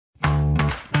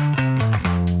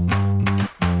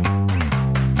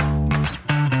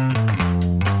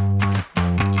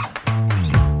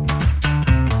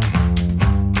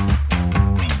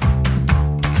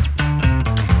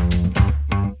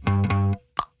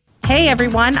Hey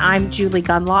everyone, I'm Julie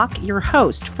Gunlock, your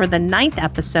host for the 9th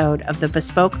episode of the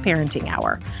Bespoke Parenting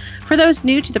Hour. For those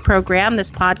new to the program, this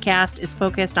podcast is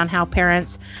focused on how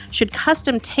parents should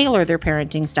custom tailor their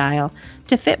parenting style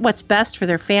to fit what's best for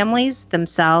their families,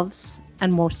 themselves,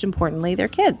 and most importantly, their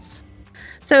kids.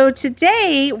 So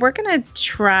today we're going to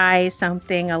try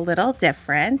something a little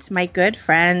different. My good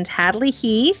friend Hadley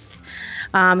Heath,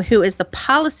 who is the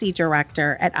policy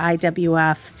director at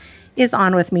IWF, is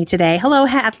on with me today. Hello,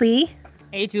 Hadley.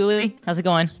 Hey, Julie. How's it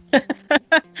going?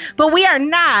 But we are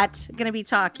not going to be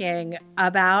talking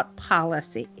about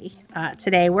policy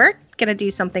today. We're going to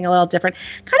do something a little different.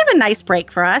 Kind of a nice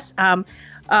break for us.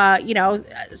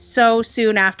 So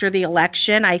soon after the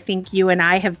election, I think you and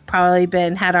I have probably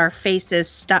had our faces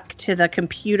stuck to the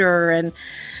computer and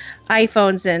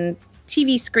iPhones and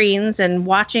TV screens and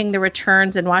watching the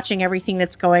returns and watching everything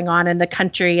that's going on in the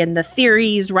country and the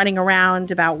theories running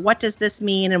around about what does this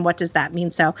mean and what does that mean.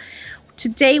 So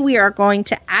today we are going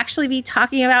to actually be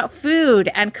talking about food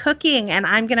and cooking, and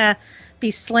I'm going to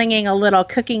be slinging a little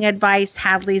cooking advice.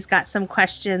 Hadley's got some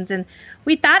questions, and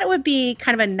we thought it would be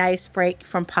kind of a nice break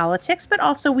from politics, but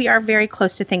also we are very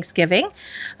close to Thanksgiving.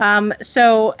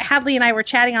 So Hadley and I were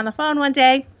chatting on the phone one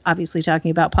day, obviously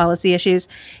talking about policy issues,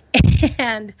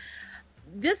 and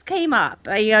this came up,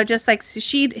 just like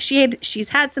she's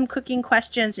had some cooking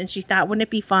questions, and she thought, wouldn't it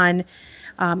be fun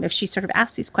if she sort of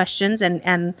asked these questions?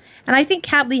 And I think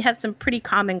Hadley has some pretty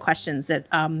common questions that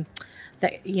a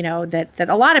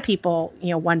lot of people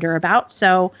wonder about.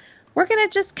 So we're gonna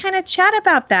just kind of chat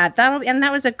about that.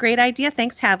 That was a great idea.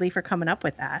 Thanks, Hadley, for coming up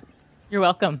with that. You're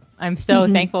welcome. I'm so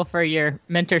thankful for your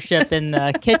mentorship in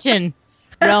the kitchen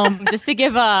realm. Just to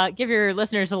give your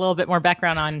listeners a little bit more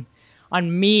background on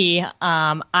me,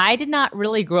 I did not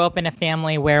really grow up in a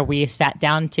family where we sat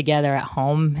down together at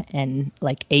home and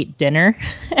ate dinner.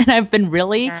 And I've been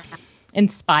really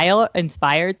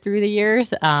inspired through the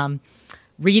years,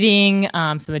 reading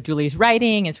some of Julie's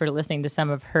writing and sort of listening to some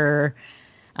of her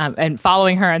and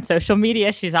following her on social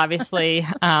media. She's obviously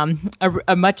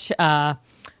a much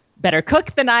better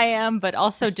cook than I am, but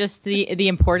also just the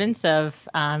importance of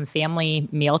family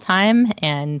mealtime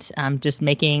and just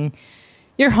making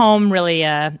your home really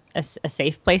a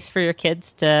safe place for your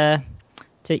kids to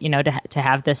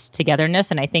have this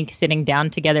togetherness. And I think sitting down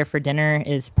together for dinner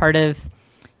is part of,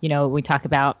 we talk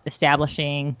about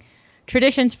establishing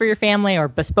traditions for your family or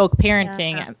bespoke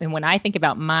parenting. Yeah. And when I think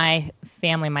about my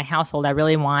family, my household, I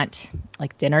really want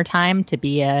dinner time to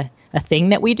be a thing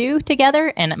that we do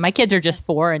together. And my kids are just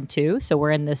 4 and 2. So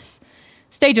we're in this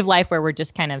stage of life where we're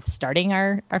just kind of starting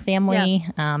our family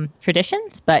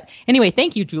traditions. But anyway,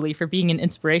 thank you, Julie, for being an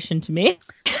inspiration to me.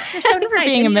 You're so for nice.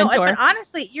 being a mentor. But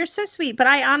honestly, you're so sweet. But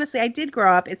I did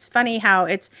grow up. It's funny how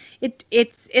it's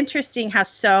interesting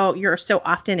how you're so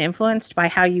often influenced by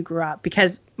how you grew up,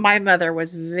 because my mother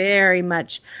was very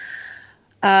much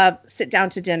sit down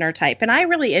to dinner type. And I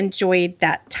really enjoyed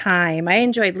that time. I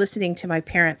enjoyed listening to my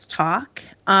parents talk,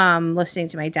 listening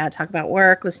to my dad talk about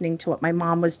work, listening to what my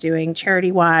mom was doing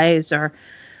charity wise, or,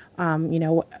 their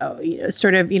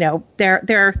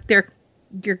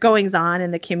goings on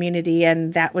in the community.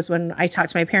 And that was when I talked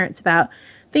to my parents about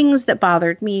things that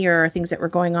bothered me or things that were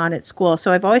going on at school.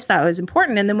 So I've always thought it was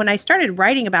important. And then when I started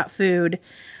writing about food,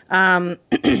 and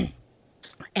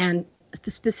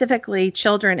specifically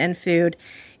children and food,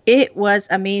 it was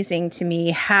amazing to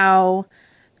me how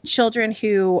children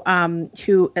who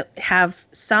have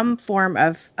some form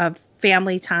of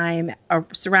family time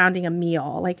surrounding a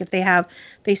meal, like if they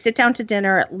sit down to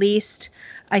dinner at least,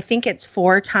 I think it's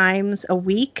 4 times a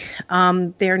week,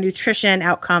 their nutrition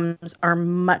outcomes are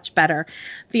much better.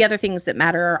 The other things that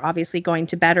matter are obviously going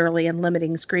to bed early and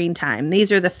limiting screen time. These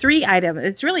are the 3 items.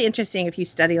 It's really interesting if you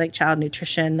study child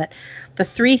nutrition, that the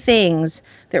 3 things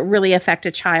that really affect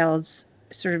a child's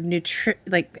sort of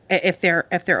if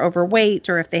they're overweight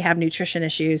or if they have nutrition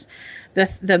issues,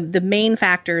 the main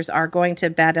factors are going to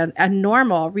bed at a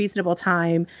normal, reasonable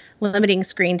time, limiting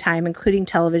screen time, including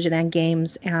television and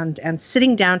games, and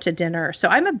sitting down to dinner. So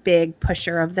I'm a big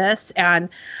pusher of this, and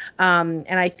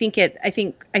I think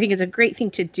it's a great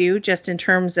thing to do just in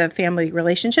terms of family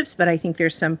relationships. But I think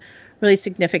there's some really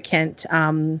significant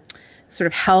sort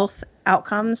of health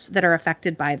outcomes that are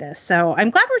affected by this. So I'm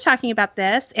glad we're talking about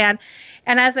this. And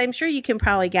as I'm sure you can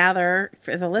probably gather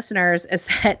for the listeners, is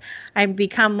that I've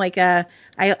become I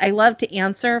love to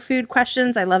answer food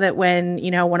questions. I love it when,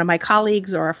 one of my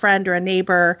colleagues or a friend or a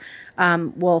neighbor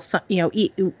will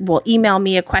email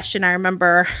me a question. I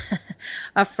remember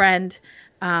a friend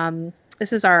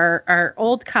our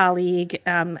old colleague,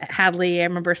 Hadley. I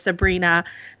remember Sabrina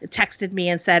texted me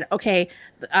and said, okay,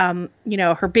 her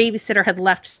babysitter had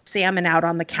left salmon out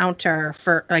on the counter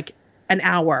for like an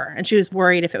hour, and she was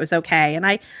worried if it was okay. And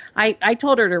I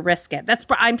told her to risk it.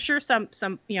 I'm sure some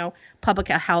public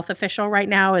health official right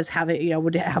now is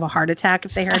would have a heart attack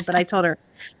if they heard. But I told her,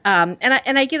 and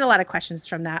I get a lot of questions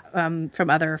from that from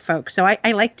other folks. So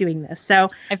I like doing this. So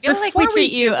I feel like we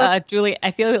treat you, Julie.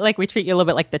 I feel like we treat you a little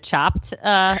bit like the Chopped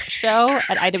show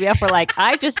at IWF. We're like,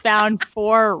 I just found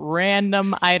 4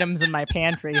 random items in my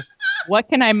pantry. What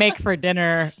can I make for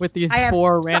dinner with these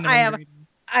 4 random ingredients?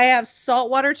 I have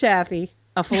saltwater taffy,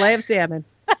 a fillet of salmon,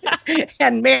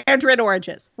 and mandarin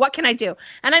oranges. What can I do?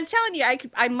 And I'm telling you,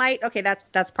 I might. Okay,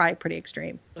 that's probably pretty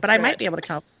extreme, but I might be able to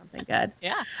come up with something good.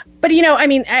 Yeah. But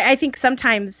I think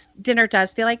sometimes dinner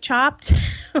does feel like Chopped,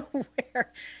 where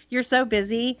you're so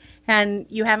busy and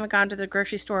you haven't gone to the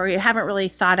grocery store, you haven't really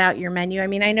thought out your menu. I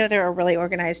mean, I know there are really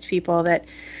organized people that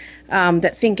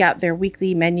think out their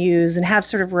weekly menus and have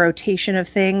sort of rotation of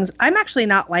things. I'm actually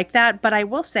not like that, but I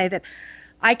will say that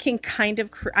I can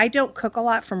I don't cook a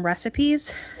lot from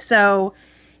recipes, so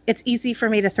it's easy for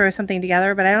me to throw something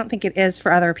together, but I don't think it is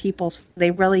for other people. So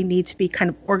they really need to be kind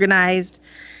of organized.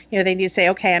 They need to say,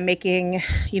 okay, I'm making,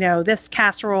 this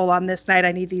casserole on this night.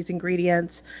 I need these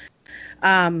ingredients.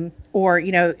 Or,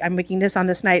 I'm making this on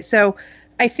this night. So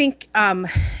I think,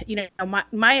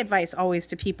 my advice always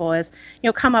to people is,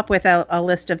 come up with a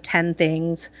list of 10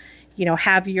 things.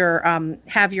 Have your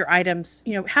items,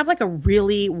 have like a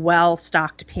really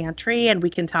well-stocked pantry, and we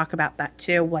can talk about that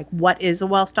too. Like, what is a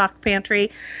well-stocked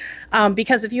pantry?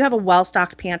 Because if you have a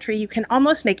well-stocked pantry, you can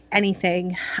almost make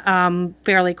anything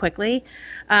fairly quickly.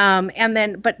 And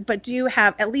then, but do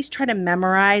have at least try to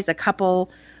memorize a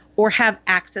couple or have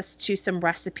access to some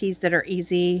recipes that are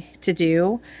easy to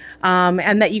do,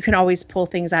 and that you can always pull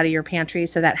things out of your pantry.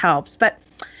 So that helps. But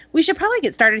we should probably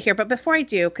get started here, but before I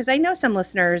do, because I know some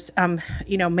listeners,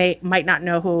 might not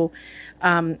know who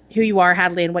you are,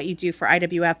 Hadley, and what you do for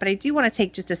IWF, but I do want to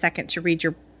take just a second to read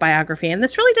your biography. And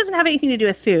this really doesn't have anything to do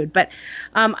with food, but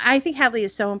I think Hadley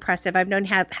is so impressive. I've known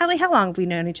Hadley. How long have we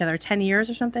known each other? 10 years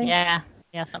or something? Yeah,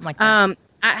 something like that.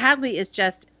 Hadley is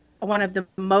just one of the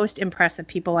most impressive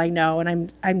people I know,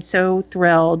 and I'm so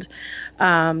thrilled.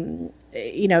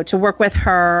 To work with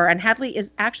her. And Hadley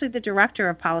is actually the director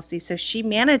of policy. So she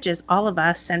manages all of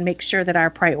us and makes sure that our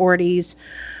priorities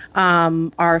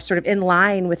are sort of in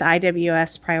line with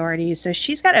IWS priorities. So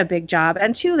she's got a big job,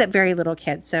 and 2 very little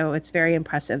kids. So it's very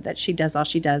impressive that she does all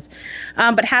she does.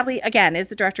 But Hadley, again, is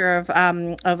the director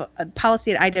of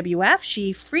policy at IWF.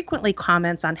 She frequently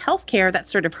comments on healthcare. That's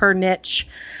sort of her niche.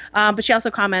 But she also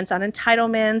comments on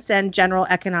entitlements and general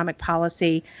economic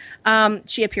policy.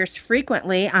 She appears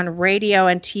frequently on radio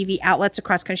and TV outlets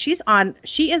across country.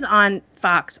 She is on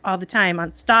Fox all the time,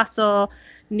 on Stossel,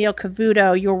 Neil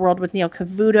Cavuto, Your World with Neil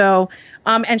Cavuto,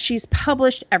 and she's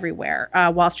published everywhere.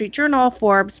 Wall Street Journal,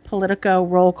 Forbes, Politico,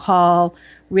 Roll Call,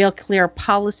 Real Clear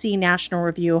Policy, National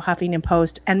Review, Huffington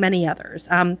Post, and many others.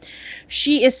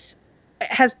 She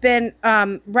has been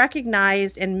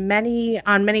recognized on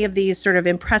many of these sort of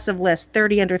impressive lists,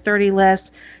 30 under 30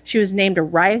 lists. She was named a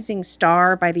rising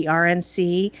star by the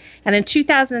RNC. And in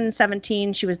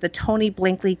 2017, she was the Tony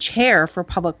Blinkley Chair for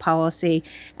Public Policy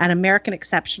and American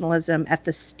Exceptionalism at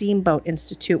the Steamboat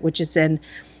Institute, which is in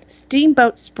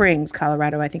Steamboat Springs,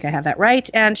 Colorado. I think I have that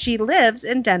right. And she lives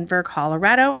in Denver,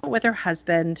 Colorado with her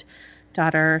husband,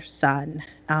 daughter, son,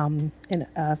 in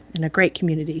a great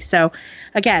community. So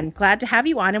again, glad to have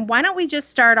you on. And why don't we just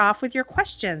start off with your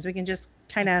questions? We can just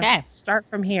kind of start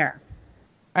from here.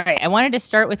 All right. I wanted to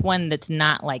start with one that's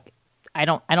not like, I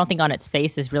don't think on its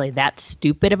face is really that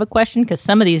stupid of a question, because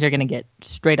some of these are going to get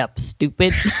straight up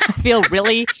stupid. I feel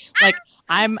really like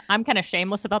I'm kind of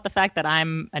shameless about the fact that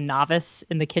I'm a novice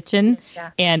in the kitchen.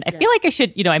 Yeah. And I feel like I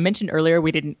should, I mentioned earlier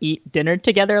we didn't eat dinner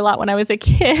together a lot when I was a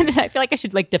kid. I feel like I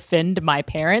should defend my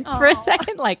parents for a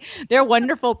second. They're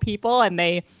wonderful people, and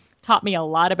they taught me a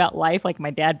lot about life. Like,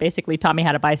 my dad basically taught me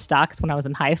how to buy stocks when I was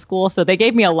in high school. So they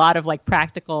gave me a lot of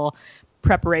practical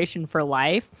preparation for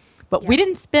life. But we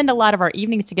didn't spend a lot of our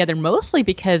evenings together, mostly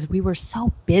because we were so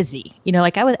busy.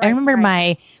 I remember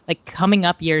my coming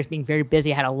up years being very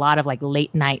busy. I had a lot of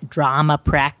late night drama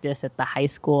practice at the high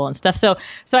school and stuff. So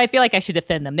I feel like I should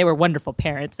defend them. They were wonderful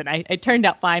parents, and it turned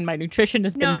out fine. My nutrition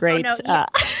has been great. And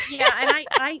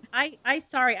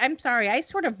I'm sorry. I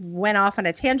sort of went off on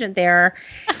a tangent there,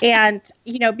 and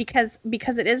because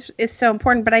it is so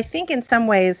important. But I think in some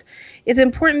ways it's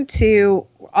important to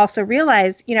also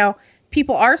realize,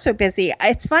 people are so busy.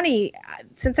 It's funny,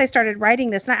 since I started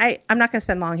writing this, and I'm not going to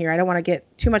spend long here. I don't want to get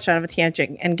too much out of a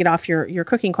tangent and get off your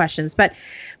cooking questions. But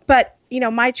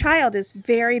my child is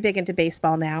very big into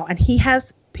baseball now, and he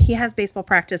has baseball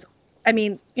practice. I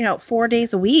mean, 4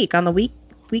 days a week on the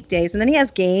weekdays, and then he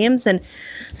has games, and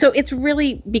so it's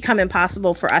really become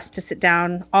impossible for us to sit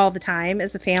down all the time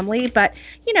as a family. But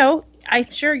I'm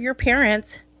sure your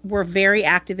parents were very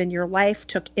active in your life,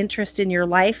 took interest in your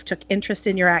life, took interest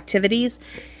in your activities.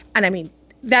 And I mean,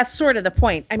 that's sort of the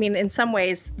point. I mean, in some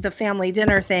ways, the family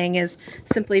dinner thing is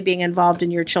simply being involved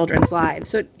in your children's lives.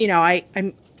 So,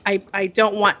 I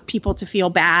don't want people to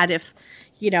feel bad if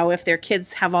their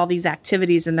kids have all these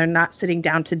activities and they're not sitting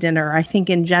down to dinner. I think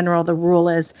in general, the rule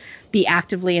is be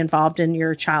actively involved in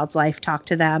your child's life, talk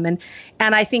to them. And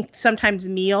I think sometimes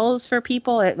meals for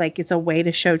people, it's a way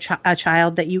to show a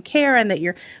child that you care and that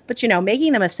but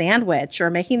making them a sandwich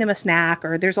or making them a snack,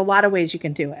 or there's a lot of ways you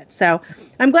can do it. So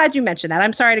I'm glad you mentioned that.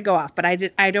 I'm sorry to go off, but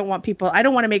I don't want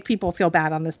to make people feel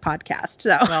bad on this podcast.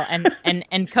 So well,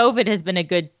 and COVID has been a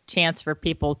good chance for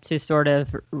people to sort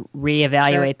of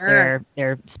reevaluate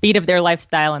their speed of their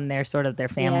lifestyle and their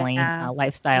family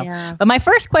lifestyle. Yeah. But my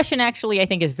first question actually, I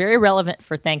think, is very relevant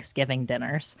for Thanksgiving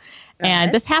dinners. Okay.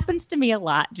 And this happens to me a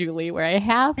lot, Julie, where I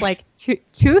have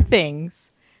two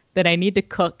things that I need to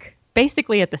cook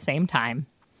basically at the same time,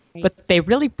 right, but they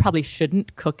really probably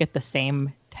shouldn't cook at the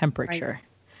same temperature. Right.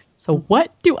 So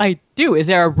what do I do? Is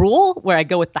there a rule where I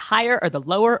go with the higher or the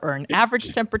lower or an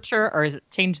average temperature, or is it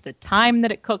change the time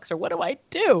that it cooks, or what do I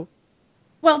do?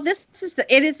 Well,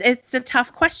 it's a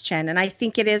tough question. And I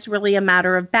think it is really a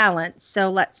matter of balance.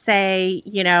 So let's say,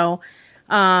 you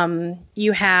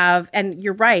have, and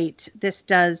you're right, this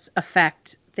does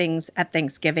affect things at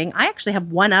Thanksgiving. I actually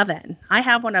have one oven.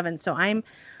 So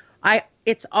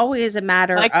it's always a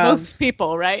matter of most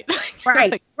people, right?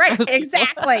 Right,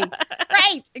 exactly.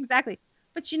 Right, exactly.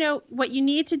 But what you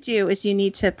need to do is you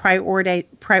need to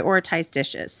prioritize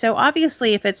dishes. So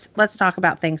obviously, let's talk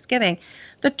about Thanksgiving,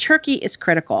 the turkey is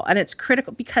critical, and it's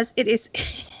critical because it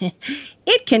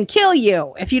can kill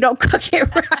you if you don't cook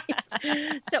it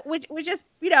right. So which is,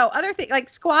 other things like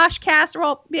squash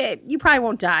casserole, you probably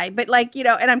won't die, but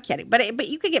and I'm kidding, but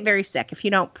you could get very sick if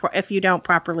you don't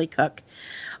properly cook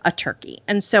a turkey.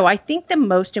 And so I think the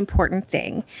most important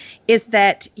thing is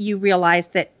that you realize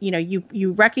that,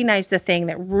 you recognize the thing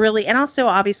that really, and also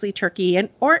obviously turkey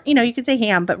or you could say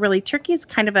ham, but really turkey is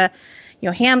kind of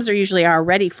hams are usually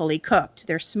already fully cooked.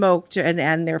 They're smoked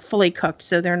and they're fully cooked.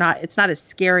 So it's not as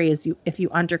scary as if you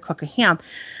undercook a ham.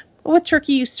 But with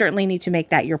turkey, you certainly need to make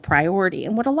that your priority.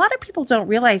 And what a lot of people don't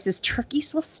realize is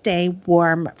turkeys will stay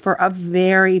warm for a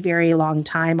very, very long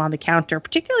time on the counter,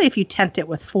 particularly if you tent it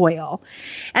with foil.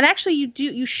 And actually,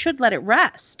 you should let it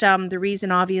rest. The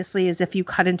reason, obviously, is if you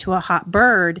cut into a hot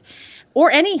bird or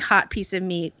any hot piece of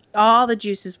meat, all the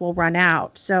juices will run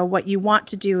out. So what you want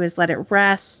to do is let it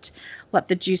rest, let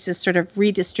the juices sort of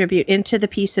redistribute into the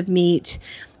piece of meat,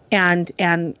 and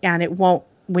it won't,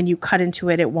 when you cut into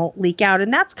it, it won't leak out.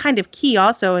 And that's kind of key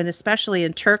also, and especially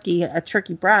in turkey, a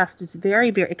turkey breast is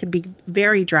it can be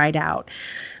very dried out.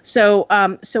 So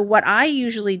what I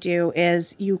usually do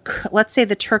is let's say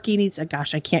the turkey needs, I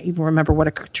can't even remember what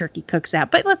a turkey cooks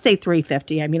at, but let's say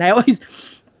 350. I mean,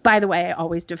 by the way, I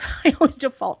always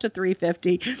default to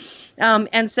 350.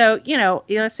 And so,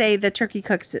 let's say the turkey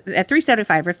cooks at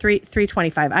 375 or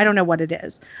 325. I don't know what it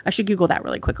is. I should Google that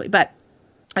really quickly. But,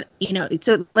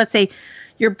 so let's say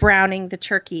you're browning the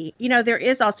turkey. There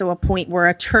is also a point where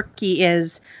a turkey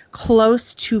is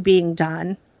close to being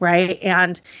done, right?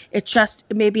 And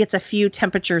maybe it's a few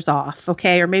temperatures off,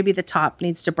 okay? Or maybe the top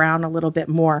needs to brown a little bit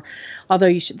more,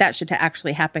 although that should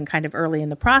actually happen kind of early in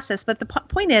the process. But the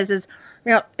point is,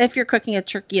 if you're cooking a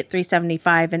turkey at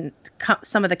 375 and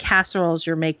some of the casseroles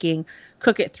you're making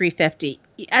cook at 350,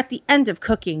 at the end of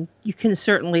cooking, you can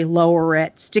certainly lower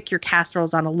it, stick your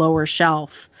casseroles on a lower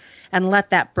shelf and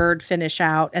let that bird finish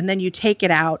out. And then you take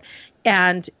it out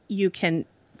and you can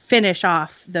finish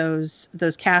off those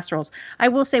casseroles. I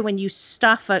will say when you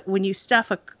stuff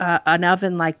an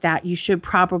oven like that, you should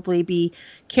probably be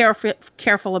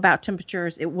careful about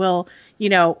temperatures. It will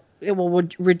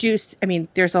reduce. I mean,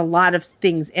 there's a lot of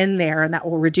things in there, and that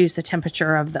will reduce the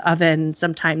temperature of the oven.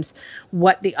 Sometimes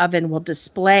what the oven will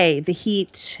display, the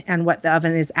heat, and what the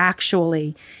oven is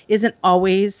actually isn't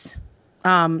always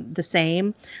the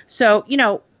same. So,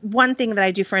 one thing that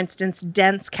I do, for instance,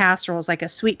 dense casseroles, like a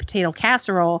sweet potato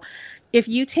casserole, if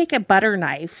you take a butter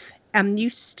knife and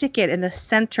you stick it in the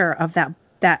center of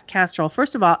that casserole,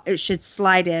 first of all, it should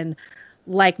slide in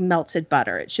like melted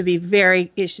butter. It should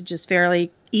just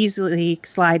fairly easily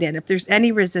slide in. If there's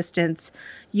any resistance,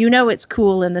 it's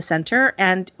cool in the center.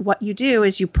 And what you do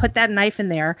is you put that knife in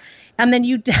there, and then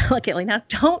you delicately, now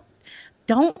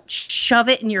don't shove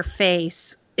it in your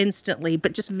face instantly,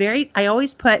 but just I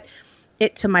always put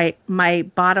it to my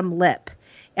bottom lip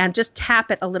and just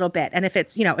tap it a little bit. And if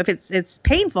it's, if it's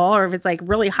painful or if it's like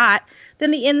really hot,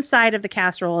 then the inside of the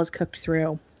casserole is cooked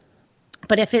through.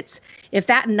 But if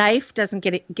that knife doesn't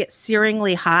get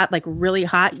searingly hot, like really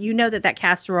hot, that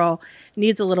casserole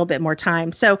needs a little bit more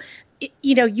time. So,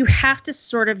 you have to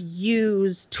sort of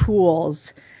use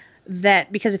tools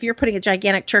because if you're putting a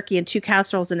gigantic turkey and 2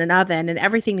 casseroles in an oven and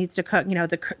everything needs to cook,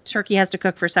 the turkey has to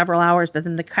cook for several hours, but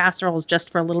then the casserole is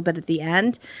just for a little bit at the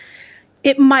end.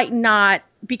 It might not,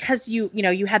 because you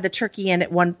had the turkey in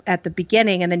at the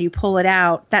beginning and then you pull it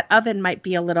out, that oven might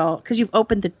be a little, because you've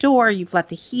opened the door, you've let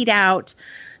the heat out.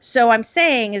 So I'm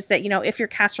saying is that, if your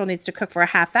casserole needs to cook for a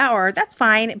half hour, that's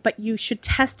fine, but you should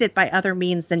test it by other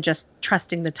means than just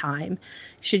trusting the time.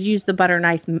 You should use the butter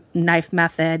knife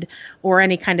method, or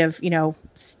any kind of,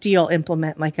 steel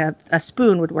implement like a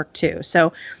spoon would work too.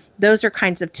 So those are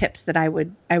kinds of tips that I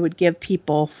would give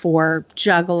people for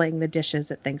juggling the dishes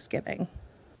at Thanksgiving.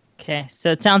 Okay, so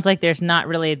it sounds like there's not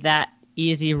really that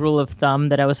easy rule of thumb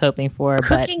that I was hoping for.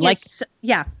 Cooking but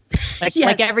yes.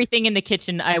 Like everything in the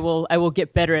kitchen, I will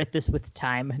get better at this with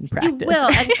time and practice. You will,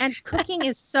 and cooking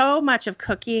is so much of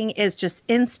cooking is just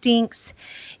instincts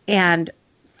and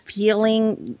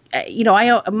feeling.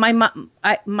 My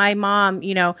mom,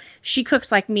 she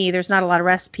cooks like me. There's not a lot of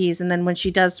recipes, and then when she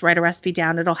does write a recipe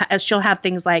down, she'll have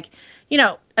things like,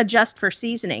 adjust for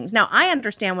seasonings. Now, I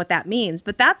understand what that means,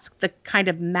 but that's the kind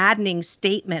of maddening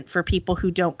statement for people who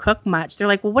don't cook much. They're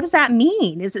like, well, what does that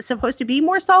mean? Is it supposed to be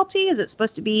more salty? Is it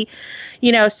supposed to be,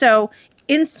 so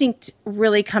instinct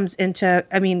really comes into,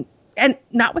 and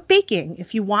not with baking.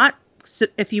 If you want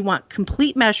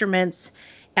complete measurements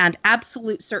and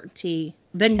absolute certainty,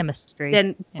 then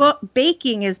chemistry,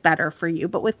 baking is better for you.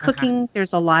 But with cooking,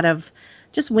 there's a lot of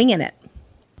just winging it.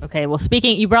 Okay. Well,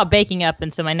 you brought baking up,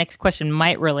 and so my next question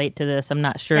might relate to this. I'm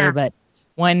not sure, but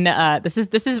this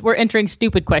is we're entering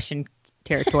stupid question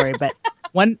territory. But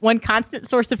one constant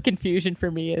source of confusion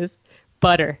for me is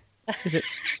butter.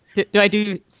 Do I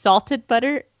do salted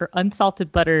butter or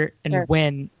unsalted butter, and sure.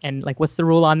 When, and like what's the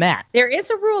rule on that? There is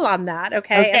a rule on that.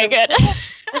 Okay, good.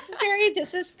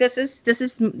 This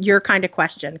is your kind of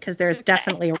question, because there's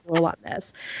definitely a rule on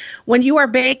this. When you are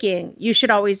baking, you should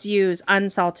always use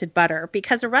unsalted butter,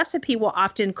 because a recipe will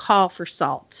often call for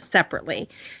salt separately.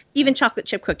 Even chocolate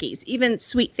chip cookies, even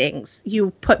sweet things,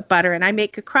 you put butter in. I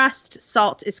make a crust,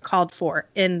 salt is called for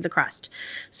in the crust.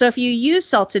 So if you use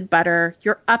salted butter,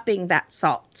 you're upping that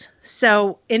salt.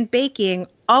 So in baking,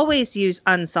 always use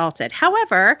unsalted.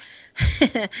 However,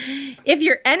 if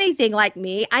you're anything like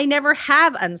me, I never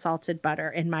have unsalted butter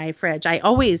in my fridge. I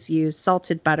always use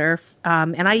salted butter,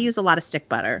 and I use a lot of stick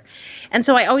butter. And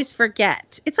so I always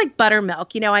forget. It's like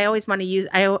buttermilk. I always want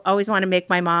to make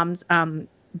my mom's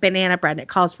banana bread, and it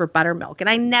calls for buttermilk, and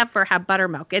I never have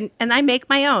buttermilk, and I make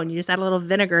my own. You just add a little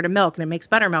vinegar to milk and it makes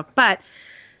buttermilk. But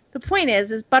the point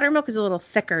is buttermilk is a little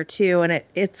thicker too, and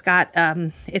it's got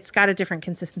a different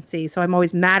consistency. So I'm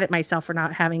always mad at myself for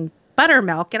not having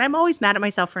buttermilk, and I'm always mad at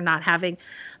myself for not having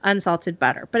unsalted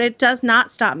butter. But it does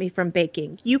not stop me from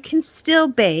baking. You can still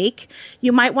bake.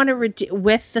 You might want to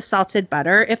with the salted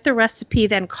butter. If the recipe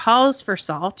then calls for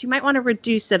salt, you might want to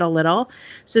reduce it a little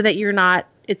so that you're not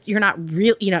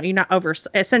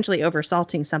essentially over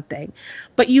salting something.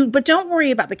 But don't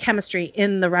worry about the chemistry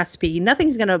in the recipe.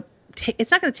 Nothing's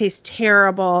it's not going to taste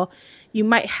terrible. It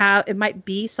might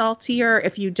be saltier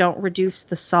if you don't reduce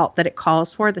the salt that it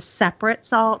calls for, the separate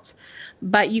salt,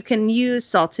 but you can use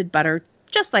salted butter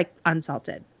just like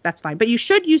unsalted. That's fine. But you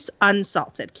should use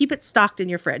unsalted. Keep it stocked in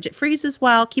your fridge. It freezes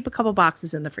well. Keep a couple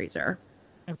boxes in the freezer.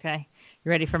 Okay. You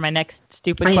ready for my next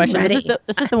stupid question?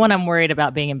 This is the one I'm worried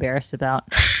about being embarrassed about.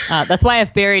 That's why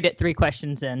I've buried it 3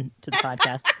 questions into the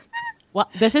podcast. Well,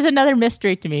 this is another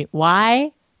mystery to me.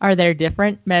 Why are there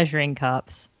different measuring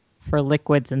cups for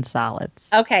liquids and solids?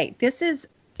 Okay, this is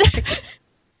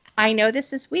I know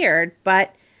this is weird,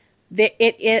 but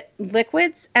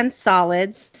liquids and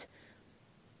solids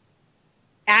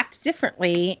act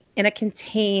differently in a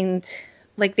contained,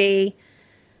 like they.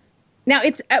 Now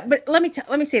it's, but let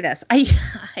me say this.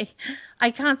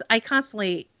 I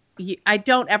constantly, I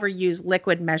don't ever use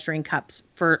liquid measuring cups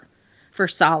for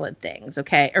solid things.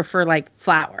 Okay. Or for like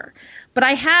flour, but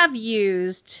I have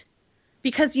used,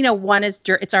 because, one is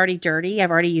dirt. It's already dirty. I've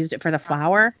already used it for the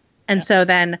flour. And so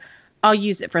then I'll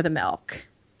use it for the milk.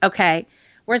 Okay.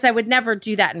 Whereas I would never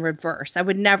do that in reverse. I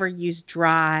would never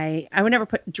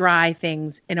put dry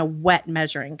things in a wet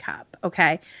measuring cup.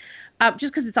 Okay.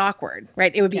 Just because it's awkward,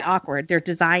 right? It would be awkward. They're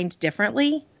designed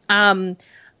differently.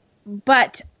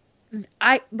 But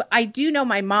I do know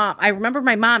my mom. I remember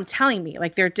my mom telling me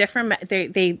like they're different.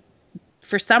 They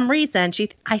for some reason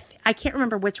I can't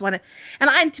remember which one.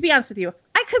 And to be honest with you,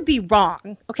 I could be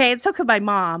wrong. Okay. And so could my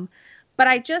mom. But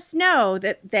I just know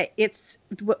that it's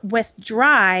with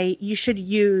dry, you should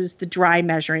use the dry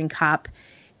measuring cup,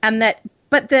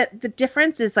 but the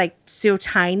difference is like so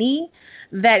tiny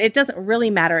that it doesn't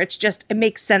really matter. It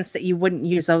makes sense that you wouldn't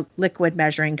use a liquid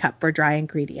measuring cup for dry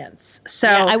ingredients. So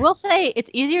I will say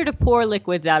it's easier to pour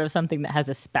liquids out of something that has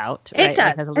a spout. It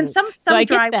does, and some so I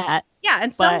dry get that. Yeah,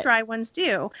 and some dry ones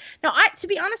do. Now, to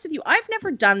be honest with you, I've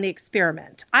never done the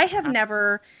experiment. I have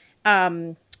never.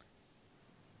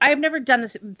 I've never done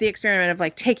the experiment of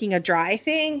like taking a dry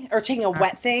thing or taking a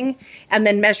wet thing and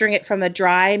then measuring it from a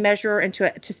dry measure into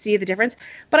it to see the difference.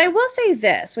 But I will say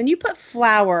this: when you put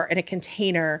flour in a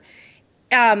container,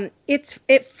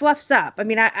 it fluffs up. I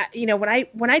mean,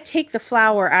 when I take the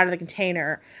flour out of the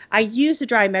container, I use the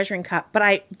dry measuring cup.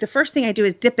 But the first thing I do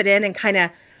is dip it in and kind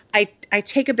of I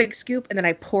take a big scoop and then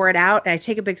I pour it out and I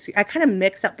take a big scoop. I kind of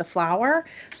mix up the flour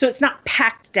so it's not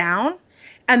packed down.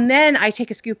 And then I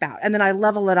take a scoop out and then I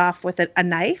level it off with a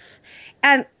knife,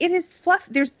 and it is fluff.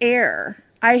 There's air.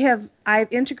 I've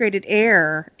integrated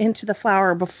air into the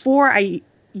flour before I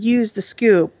use the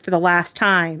scoop for the last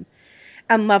time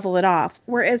and level it off.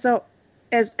 Whereas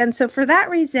and so for that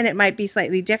reason, it might be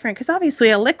slightly different because obviously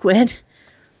a liquid,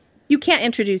 you can't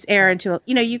introduce air into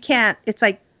you can't, it's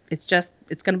like, it's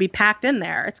going to be packed in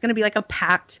there. It's going to be like a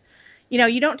packed,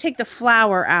 you don't take the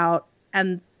flour out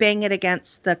and bang it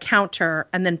against the counter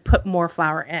and then put more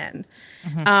flour in.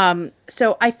 Mm-hmm.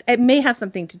 So it may have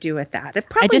something to do with that. It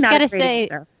probably I just not gotta say,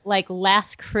 like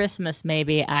last Christmas,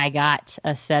 maybe I got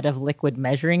a set of liquid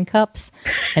measuring cups,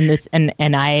 and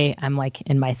I'm like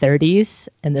in my 30s,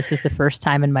 and this was the first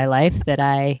time in my life that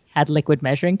I had liquid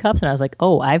measuring cups, and I was like,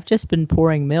 oh, I've just been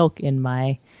pouring milk in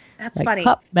my funny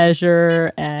cup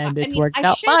measure, and it's worked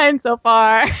out fine so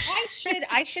far.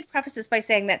 I should preface this by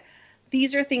saying that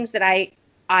these are things that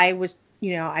I was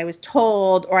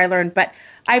told or I learned, but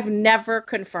I've never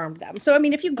confirmed them. So, I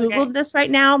mean, if you Googled this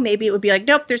right now, maybe it would be like,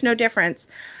 nope, there's no difference.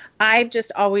 I've just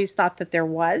always thought that there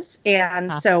was.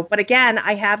 And so, but again,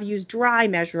 I have used dry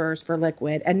measurers for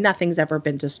liquid and nothing's ever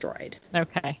been destroyed.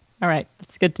 Okay. All right.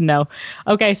 That's good to know.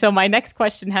 Okay. So my next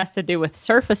question has to do with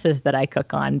surfaces that I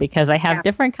cook on, because I have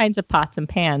different kinds of pots and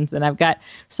pans, and I've got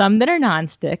some that are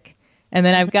nonstick. And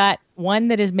then I've got one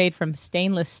that is made from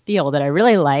stainless steel that I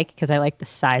really like because I like the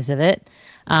size of it.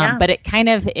 But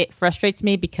it frustrates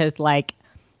me because, like,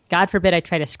 God forbid I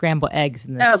try to scramble eggs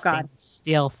in this stainless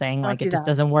steel thing. Like, it just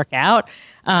doesn't work out.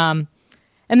 And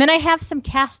then I have some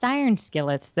cast iron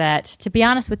skillets that, to be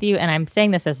honest with you, and I'm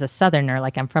saying this as a Southerner,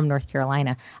 like I'm from North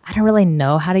Carolina, I don't really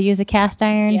know how to use a cast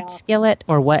iron skillet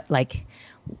or what, like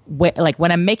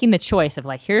when I'm making the choice of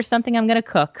like, here's something I'm going to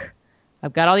cook.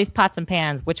 I've got all these pots and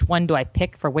pans. Which one do I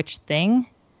pick for which thing?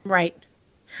 Right.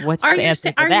 What's the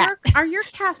answer to that? Are your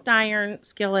cast iron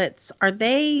skillets, are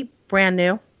they brand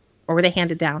new or were they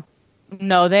handed down?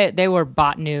 No, they were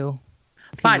bought new.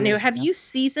 Bought new. Have you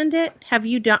seasoned it? Have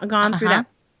you gone through that?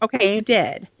 Okay, you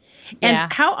did.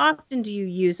 And how often do you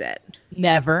use it?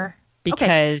 Never,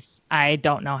 because I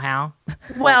don't know how.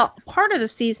 Well, part of the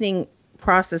seasoning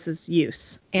process is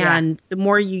use, and the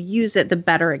more you use it, the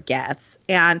better it gets.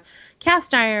 And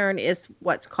cast iron is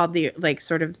what's called the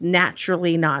sort of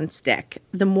naturally nonstick.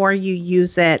 The more you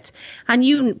use it, and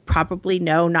you probably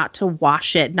know not to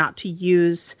wash it, not to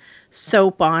use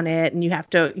soap on it, and you have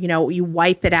to, you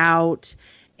wipe it out,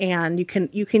 and you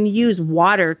can use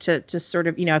water to sort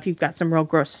of, if you've got some real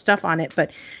gross stuff on it,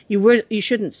 but you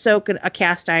shouldn't soak a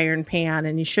cast iron pan,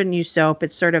 and you shouldn't use soap.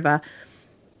 It's sort of a,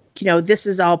 this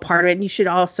is all part of it. And you should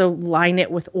also line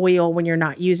it with oil when you're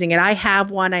not using it. I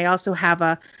have one. I also have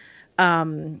a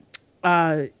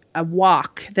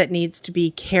wok that needs to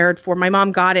be cared for. My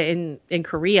mom got it in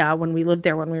Korea when we lived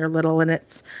there when we were little, and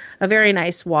it's a very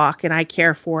nice wok, and I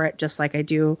care for it just like I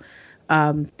do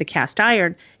the cast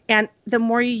iron. And the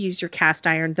more you use your cast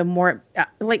iron, the more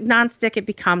nonstick it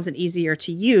becomes and easier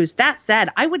to use. That said,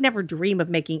 I would never dream of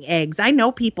making eggs. I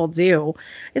know people do.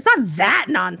 It's not that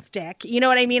nonstick. You know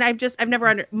what I mean? I've never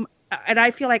and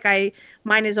I feel like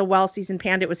mine is a well-seasoned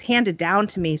pan. It was handed down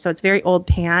to me, so it's very old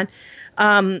pan.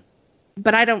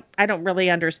 But I don't really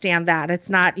understand that. It's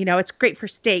not, it's great for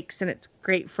steaks and it's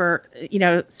great for,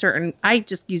 certain, I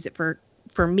just use it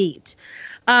for meat.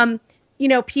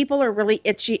 People are really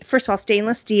itchy. First of all,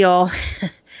 stainless steel.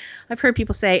 I've heard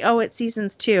people say, "Oh, it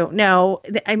seasons too." No,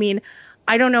 I mean,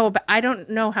 I don't know. I don't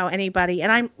know how anybody.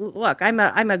 And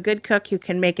I'm a good cook who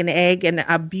can make an egg, and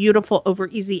a beautiful over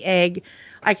easy egg.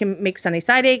 I can make sunny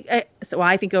side egg. So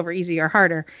I think over easy are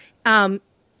harder.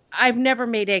 I've never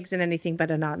made eggs in anything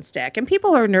but a nonstick. And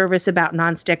people are nervous about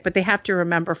nonstick, but they have to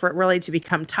remember, for it really to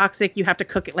become toxic, you have to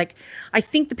cook it I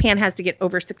think the pan has to get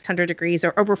over 600 degrees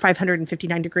or over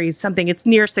 559 degrees, something. It's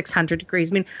near 600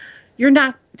 degrees. I mean,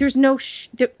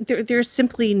 there's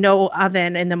simply no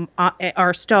oven in the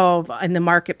or stove in the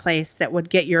marketplace that would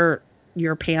get your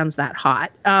pans that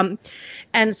hot.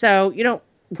 And so you don't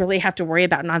really have to worry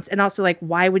about nonstick. And also,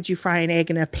 why would you fry an egg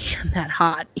in a pan that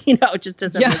hot? It just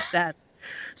doesn't make sense.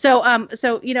 So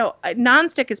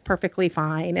nonstick is perfectly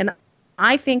fine. And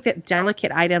I think that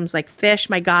delicate items like fish,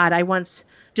 my God, I once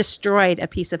destroyed a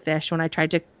piece of fish when I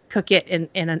tried to cook it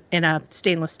in a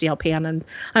stainless steel pan, and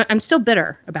I'm still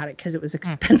bitter about it because it was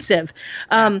expensive.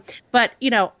 But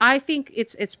I think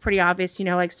it's pretty obvious.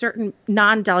 Certain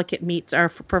non-delicate meats are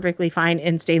perfectly fine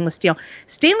in stainless steel.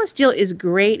 Stainless steel is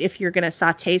great if you're going to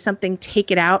saute something,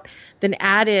 take it out, then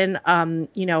add in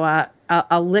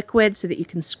a liquid so that you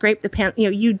can scrape the pan.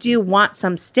 You do want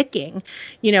some sticking.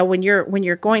 When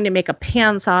you're going to make a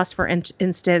pan sauce, for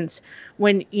instance,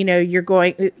 when you're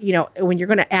going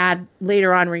to add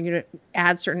later on, when you're going to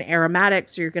add certain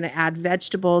aromatics, or you're going to add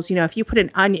vegetables. If you put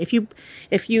an onion,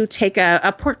 if you take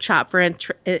a pork chop, for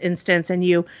instance, and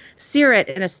you sear it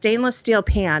in a stainless steel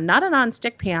pan, not a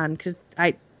non-stick pan, because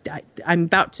I'm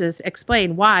about to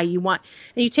explain why you want,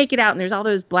 and you take it out, and there's all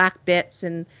those black bits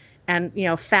and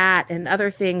fat and other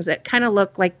things that kind of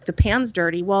look like the pan's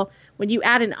dirty. Well, when you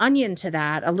add an onion to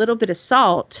that, a little bit of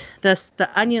salt, the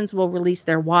onions will release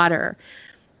their water,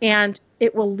 and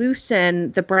it will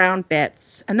loosen the brown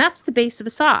bits. And that's the base of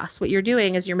a sauce. What you're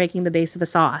doing is you're making the base of a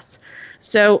sauce.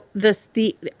 So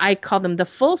I call them the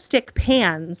full stick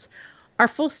pans are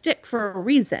full stick for a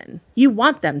reason. You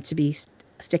want them to be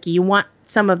sticky. You want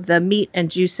some of the meat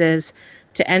and juices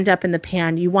to end up in the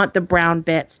pan. You want the brown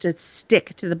bits to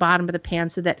stick to the bottom of the pan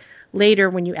so that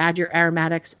later when you add your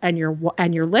aromatics and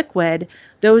your liquid,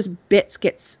 those bits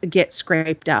get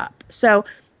scraped up. So,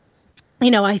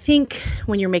 I think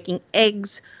when you're making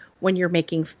eggs, when you're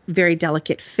making very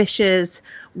delicate fishes,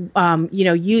 use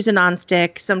a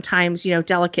nonstick. Sometimes,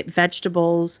 delicate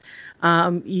vegetables,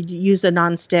 you use a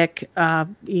nonstick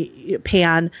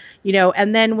pan,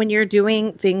 and then when you're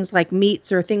doing things like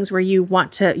meats or things where you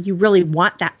really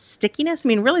want that stickiness. I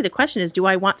mean, really the question is, do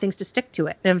I want things to stick to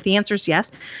it? And if the answer is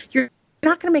yes, you're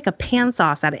not going to make a pan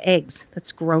sauce out of eggs.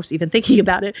 That's gross even thinking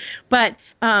about it. But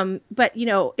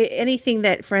anything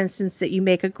that, for instance, that you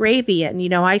make a gravy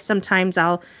in, I sometimes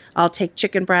I'll take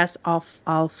chicken breasts,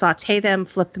 I'll saute them,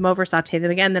 flip them over, saute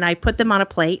them again. Then I put them on a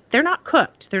plate. They're not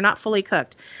cooked. They're not fully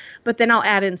cooked. But then I'll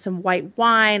add in some white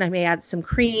wine. I may add some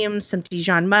cream, some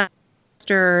Dijon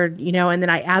mustard, and then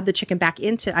I add the chicken back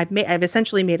into, I've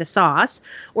essentially made a sauce.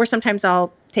 Or sometimes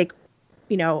I'll take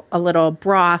a little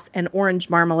broth and orange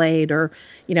marmalade, or,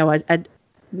 even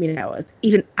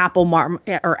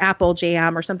apple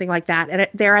jam or something like that. And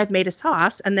there I've made a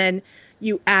sauce, and then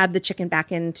you add the chicken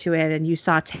back into it and you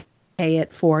saute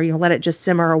it for, let it just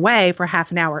simmer away for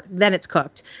half an hour. Then it's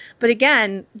cooked. But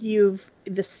again, the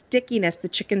stickiness, the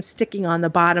chicken sticking on the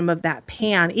bottom of that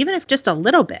pan, even if just a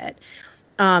little bit,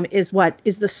 is what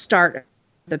is the start of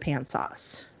the pan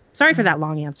sauce. Sorry for that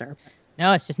long answer.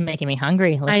 No, it's just making me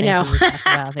hungry. I know. To you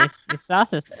talk about these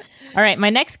sauces. All right. My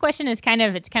next question is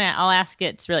I'll ask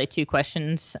it's really two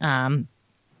questions.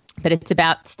 But it's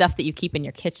about stuff that you keep in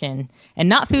your kitchen, and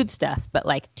not food stuff, but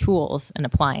like tools and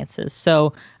appliances.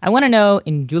 So I want to know,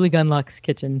 in Julie Gunlock's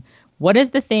kitchen, what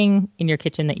is the thing in your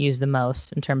kitchen that you use the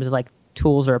most in terms of like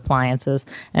tools or appliances?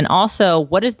 And also,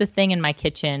 what is the thing in my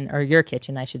kitchen, or your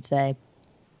kitchen, I should say,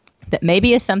 that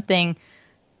maybe is something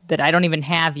that I don't even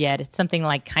have yet? It's something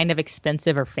like kind of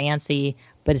expensive or fancy,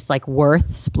 but it's like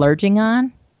worth splurging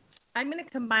on. I'm going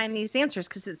to combine these answers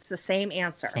because it's the same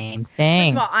answer. Same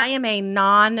thing. First of all, I am a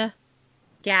non-gadget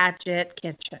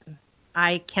kitchen.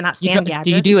 I cannot stand gadgets.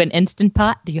 Do you do an Instant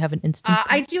Pot? Do you have an Instant Pot?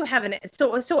 I do have I'm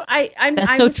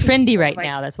That's so trendy right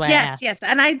now. That's why I asked. Yes,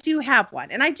 and I do have one,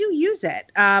 and I do use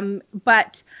it.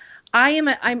 But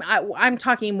I'm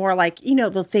talking more like,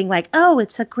 the thing like, oh,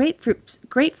 it's a grapefruit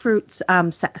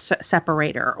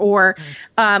separator, or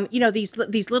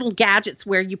these little gadgets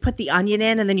where you put the onion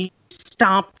in and then you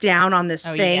stomp down on this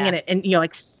thing, yeah. and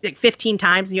like 15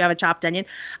 times and you have a chopped onion.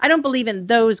 I don't believe in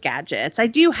those gadgets. I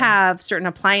do have certain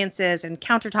appliances and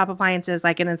countertop appliances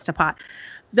like an Instant Pot.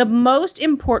 The most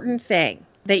important thing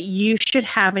that you should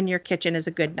have in your kitchen is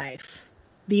a good knife.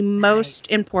 The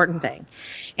most important thing.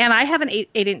 And I have an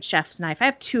 8-inch chef's knife. I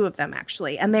have 2 of them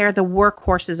actually, and they are the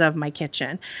workhorses of my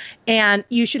kitchen. And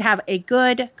you should have a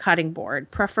good cutting board,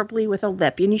 preferably with a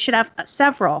lip. And you should have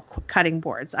several cutting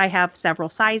boards. I have several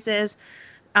sizes,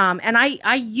 and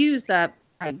I use the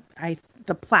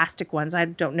plastic ones. I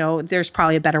don't know. There's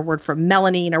probably a better word for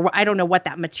melamine, or I don't know what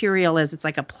that material is. It's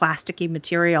like a plasticky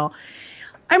material.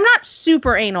 I'm not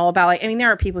super anal about, like, I mean, there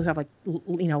are people who have, like,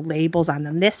 labels on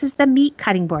them. This is the meat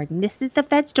cutting board and this is the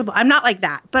vegetable. I'm not like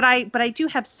that, but I do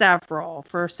have several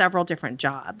for several different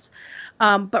jobs.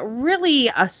 But really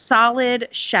a solid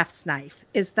chef's knife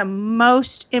is the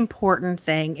most important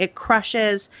thing. It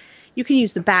crushes. You can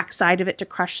use the back side of it to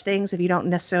crush things if you don't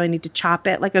necessarily need to chop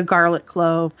it, like a garlic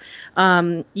clove.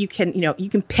 You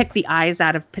can pick the eyes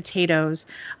out of potatoes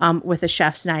with a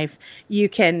chef's knife. You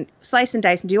can slice and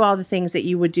dice and do all the things that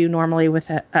you would do normally with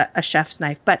a chef's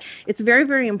knife. But it's very,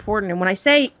 very important. And when I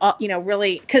say,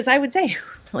 really, because I would say,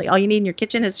 really, all you need in your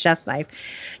kitchen is a chef's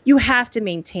knife. You have to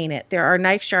maintain it. There are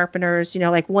knife sharpeners,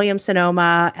 like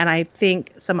Williams-Sonoma, and I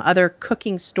think some other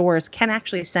cooking stores can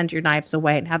actually send your knives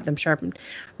away and have them sharpened.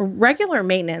 For regular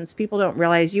maintenance, people don't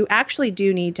realize you actually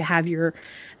do need to have your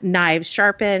knives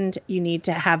sharpened. You need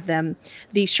to have them.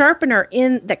 The sharpener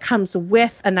that comes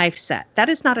with a knife set, that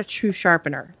is not a true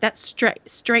sharpener. That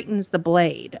straightens the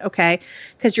blade, okay?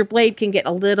 Because your blade can get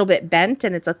a little bit bent,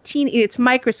 and it's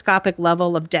microscopic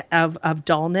level of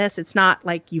dullness. It's not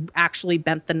like you actually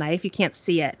bent the knife. You can't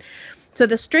see it. So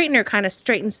the straightener kind of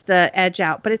straightens the edge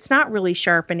out, but it's not really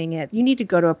sharpening it. You need to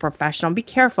go to a professional. Be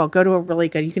careful. Go to a really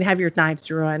good. You can have your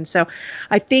knives ruined. So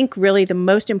I think really the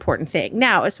most important thing.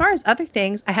 Now, as far as other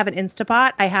things, I have an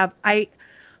Instapot.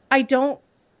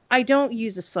 I don't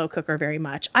use a slow cooker very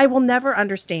much. I will never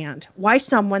understand why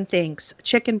someone thinks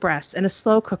chicken breasts in a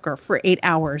slow cooker for 8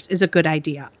 hours is a good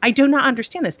idea. I do not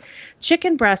understand this.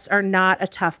 Chicken breasts are not a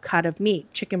tough cut of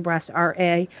meat. Chicken breasts are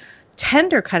a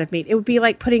tender cut of meat. It would be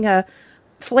like putting a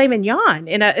filet mignon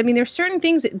there's certain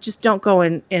things that just don't go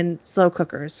in slow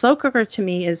cookers. Slow cooker to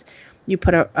me is you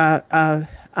put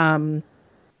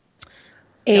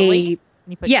chili?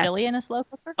 You put yes. chili in a slow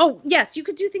cooker? Oh, yes. You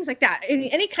could do things like that.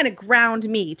 Any kind of ground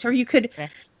meat, or you could,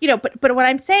 but what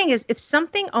I'm saying is if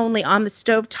something only on the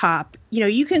stovetop,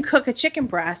 you can cook a chicken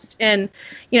breast in,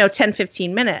 10,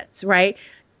 15 minutes, right?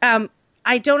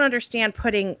 I don't understand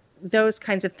putting those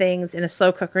kinds of things in a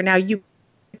slow cooker. Now you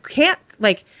can't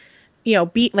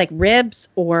beat like ribs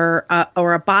or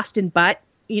a Boston butt,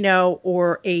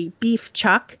 or a beef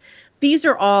chuck. These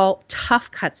are all tough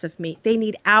cuts of meat. They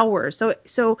need hours.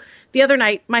 So the other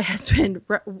night, my husband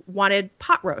wanted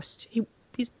pot roast.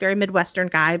 He's a very Midwestern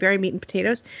guy, very meat and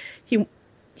potatoes. He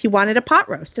wanted a pot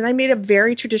roast, and I made a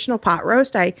very traditional pot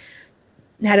roast. I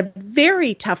had a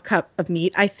very tough cut of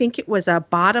meat. I think it was a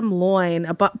bottom loin,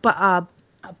 a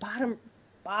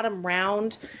bottom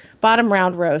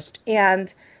round roast,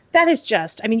 and that is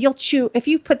just. You'll chew if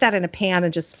you put that in a pan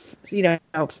and just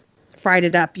fried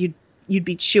it up. You'd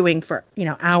be chewing for,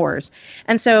 hours.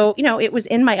 And so, it was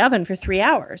in my oven for 3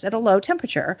 hours at a low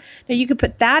temperature. Now you could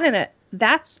put that in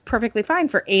that's perfectly fine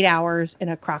for 8 hours in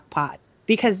a crock pot,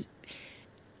 because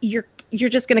you're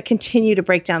just going to continue to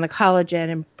break down the collagen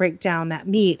and break down that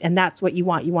meat. And that's what you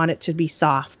want. You want it to be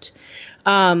soft.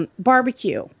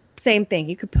 Barbecue, same thing.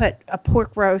 You could put a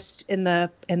pork roast in the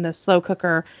slow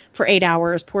cooker for 8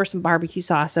 hours, pour some barbecue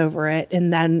sauce over it.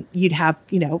 And then you'd have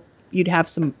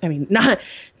some, not,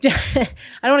 I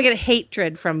don't want to get a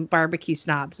hatred from barbecue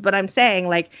snobs, but I'm saying,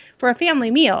 like, for a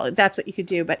family meal, that's what you could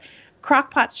do. But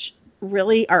crock pots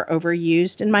really are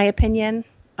overused, in my opinion.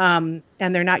 And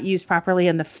they're not used properly,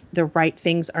 and the right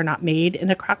things are not made in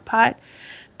a crock pot.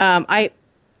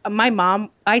 My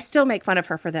mom, I still make fun of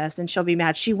her for this, and she'll be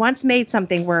mad. She once made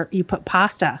something where you put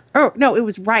pasta. Oh, no, it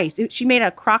was rice. She made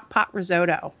a crock pot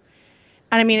risotto.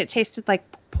 And it tasted like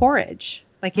porridge.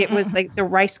 Like it was like the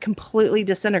rice completely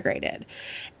disintegrated.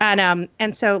 And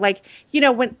so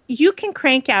when you can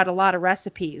crank out a lot of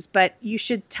recipes, but you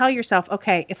should tell yourself,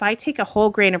 okay, if I take a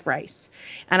whole grain of rice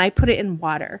and I put it in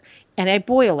water and I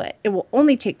boil it, it will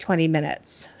only take 20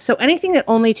 minutes. So anything that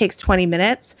only takes 20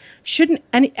 minutes shouldn't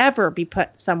ever be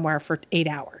put somewhere for 8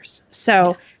 hours.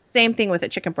 So same thing with a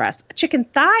chicken breast. Chicken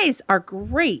thighs are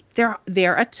great.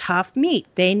 They're a tough meat.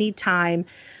 They need time.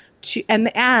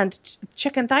 And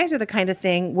chicken thighs are the kind of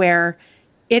thing where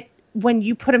when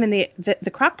you put them in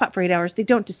the crock pot for 8 hours, they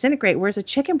don't disintegrate, whereas a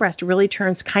chicken breast really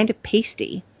turns kind of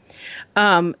pasty.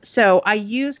 So I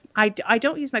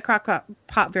don't use my crock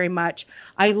pot very much.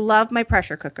 I love my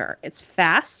pressure cooker. It's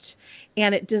fast,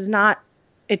 and it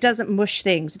doesn't mush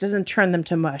things. It doesn't turn them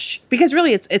to mush, because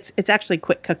really it's actually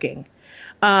quick cooking.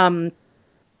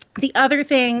 The other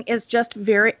thing is just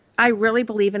I really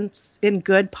believe in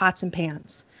good pots and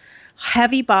pans,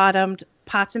 heavy bottomed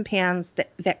pots and pans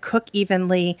that cook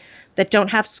evenly, that don't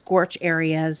have scorch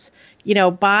areas.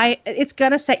 It's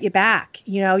going to set you back.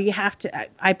 You have to,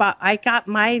 I got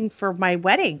mine for my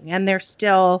wedding, and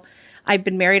I've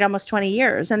been married almost 20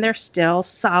 years, and they're still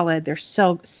solid. They're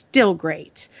still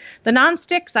great. The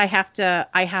nonsticks I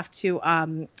have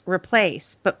to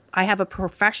replace, but I have a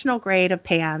professional grade of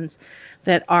pans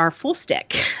that are full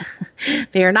stick.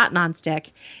 They are not nonstick,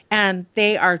 and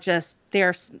they're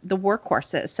the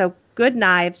workhorses. So good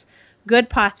knives, good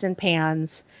pots and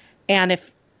pans, and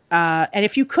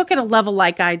if you cook at a level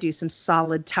like I do, some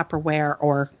solid Tupperware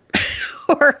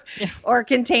or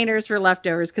containers for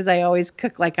leftovers, because I always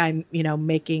cook like I'm,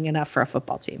 making enough for a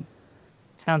football team.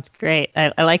 Sounds great.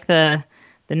 I like the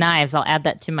knives. I'll add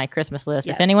that to my Christmas list.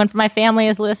 Yes. If anyone from my family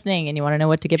is listening and you want to know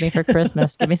what to give me for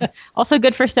Christmas, give me some. Also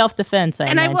good for self-defense, I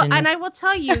imagine. I will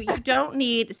tell you, you don't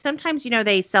need, sometimes,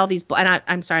 they sell these, and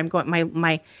I'm sorry,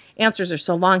 my answers are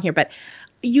so long here, but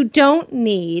you don't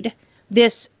need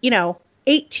this,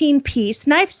 18-piece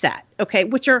knife set, okay,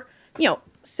 which are,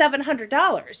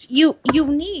 $700. You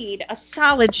need a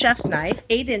solid chef's knife.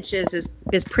 8 inches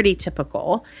is pretty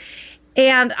typical.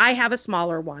 And I have a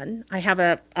smaller one. I have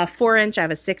a 4-inch, I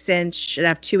have a 6-inch, and I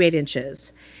have 2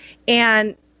 8-inches.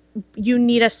 And you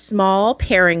need a small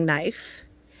paring knife.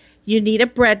 You need a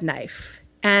bread knife.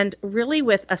 And really,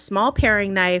 with a small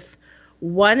paring knife,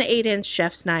 1 8-inch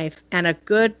chef's knife, and a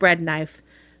good bread knife,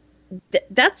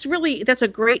 that's a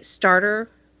great starter.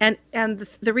 And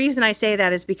the reason I say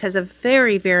that is because a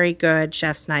very, very good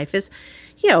chef's knife is,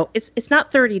 it's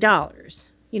not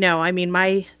 $30.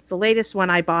 The latest one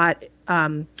I bought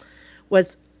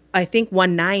was, I think,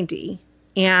 $190,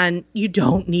 and you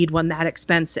don't need one that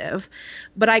expensive.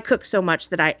 But I cook so much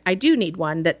that I do need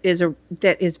one that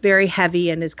is very heavy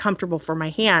and is comfortable for my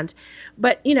hand.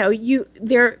 But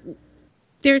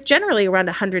they're generally around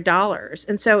 $100.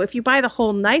 And so if you buy the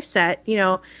whole knife set,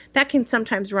 that can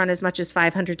sometimes run as much as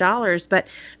 $500, but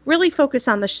really focus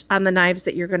on the knives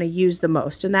that you're going to use the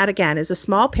most. And that, again, is a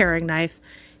small paring knife,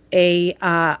 a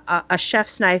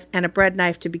chef's knife, and a bread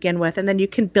knife to begin with. And then you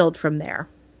can build from there.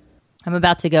 I'm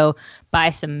about to go buy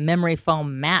some memory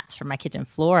foam mats for my kitchen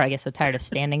floor. I get so tired of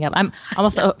standing up. I'm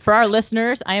almost, for our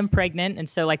listeners, I am pregnant. And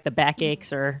so like the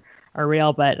backaches are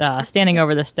real, but standing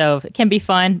over the stove, it can be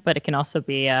fun, but it can also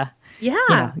be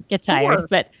get tired. Sure.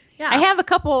 But yeah. I have a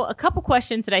couple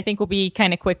questions that I think will be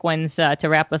kind of quick ones to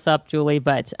wrap us up, Julie.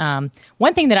 But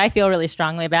one thing that I feel really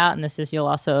strongly about, and this is, you'll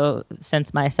also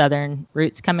sense my Southern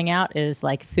roots coming out, is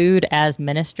like food as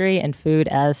ministry and food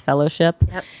as fellowship.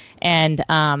 Yep.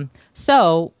 And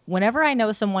so whenever I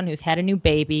know someone who's had a new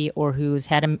baby, or who's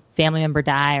had a family member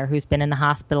die, or who's been in the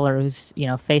hospital, or who's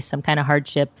faced some kind of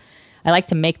hardship, I like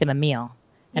to make them a meal.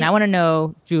 And I want to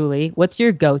know, Julie, what's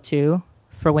your go-to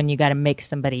for when you got to make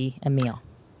somebody a meal?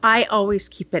 I always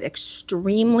keep it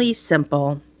extremely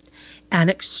simple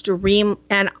and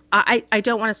I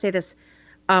don't want to say this,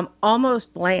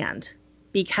 almost bland,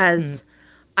 because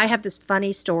I have this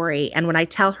funny story. And when I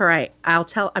tell her,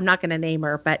 I'm not going to name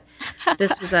her, but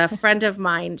this was a friend of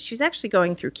mine. She's actually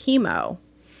going through chemo.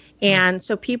 And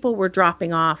so people were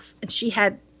dropping off, and she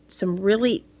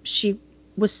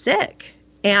was sick,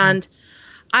 and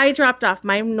I dropped off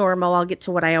my normal. I'll get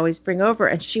to what I always bring over.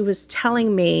 And she was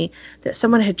telling me that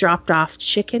someone had dropped off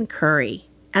chicken curry,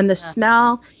 and the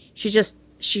smell, she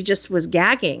just was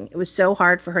gagging. It was so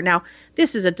hard for her. Now,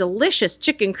 this is a delicious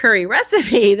chicken curry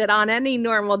recipe that on any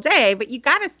normal day, but you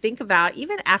got to think about,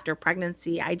 even after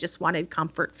pregnancy, I just wanted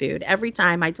comfort food. Every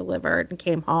time I delivered and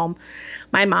came home,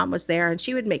 my mom was there, and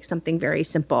she would make something very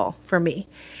simple for me.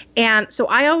 And so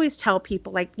I always tell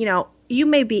people, like, you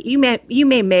may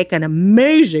make an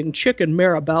amazing chicken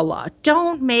Marabella.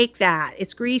 Don't make that.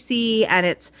 It's greasy, and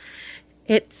it's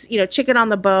chicken on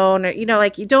the bone, or you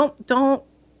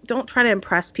don't try to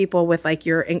impress people with like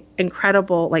your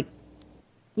incredible, like,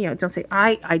 don't say,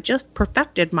 I just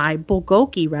perfected my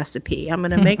bulgogi recipe, I'm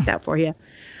going to make that for you.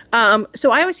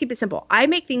 So I always keep it simple. I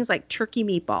make things like turkey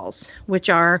meatballs, which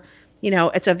are,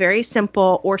 it's a very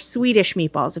simple, or Swedish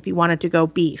meatballs if you wanted to go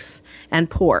beef and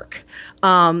pork.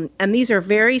 And these are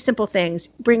very simple things.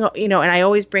 And I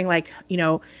always bring like,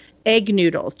 egg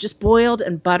noodles, just boiled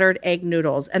and buttered egg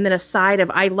noodles. And then a side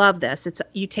of, I love this.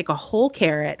 You take a whole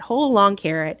long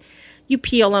carrot, you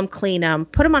peel them, clean them,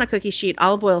 put them on a cookie sheet,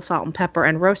 olive oil, salt, and pepper,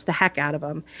 and roast the heck out of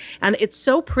them. And it's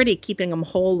so pretty keeping them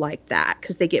whole like that,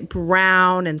 because they get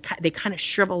brown and they kind of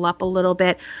shrivel up a little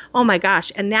bit. Oh my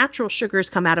gosh. And natural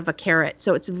sugars come out of a carrot.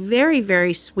 So it's very,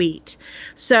 very sweet.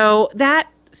 So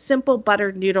that simple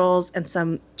buttered noodles and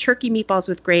some turkey meatballs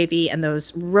with gravy and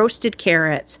those roasted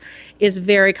carrots is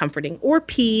very comforting. Or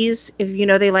peas, if you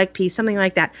know they like peas, something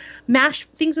like that.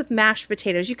 Things with mashed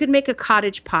potatoes. You could make a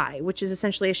cottage pie, which is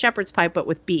essentially a shepherd's pie but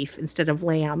with beef instead of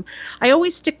lamb. I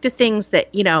always stick to things that,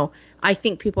 I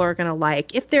think people are going to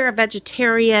like. If they're a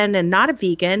vegetarian and not a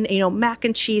vegan, mac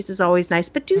and cheese is always nice,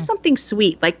 but do something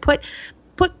sweet, like put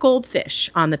goldfish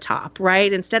on the top,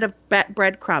 right? Instead of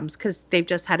breadcrumbs because they've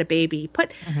just had a baby.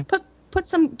 Put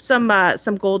some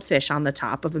goldfish on the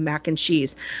top of a mac and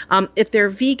cheese. If they're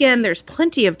vegan, there's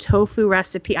plenty of tofu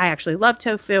recipe. I actually love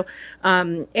tofu.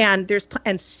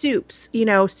 And soups.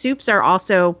 Soups are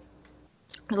also,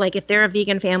 like, if they're a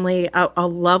vegan family, a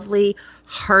lovely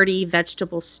hearty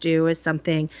vegetable stew is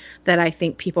something that I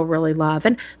think people really love.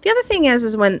 And the other thing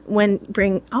is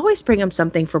always bring them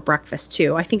something for breakfast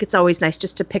too. I think it's always nice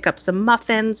just to pick up some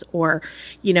muffins or,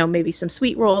 maybe some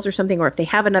sweet rolls or something. Or if they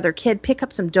have another kid, pick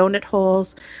up some donut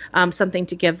holes, something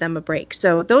to give them a break.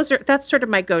 So that's sort of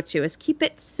my go-to, is keep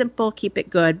it simple, keep it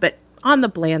good, but on the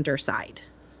blander side.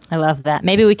 I love that.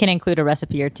 Maybe we can include a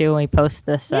recipe or two when we post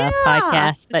this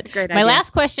podcast. But my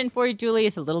last question for you, Julie,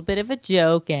 is a little bit of a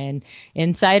joke, and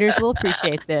insiders will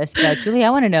appreciate this. But Julie, I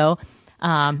want to know,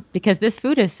 because this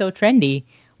food is so trendy,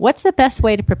 what's the best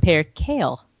way to prepare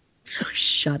kale? Oh,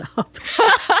 shut up.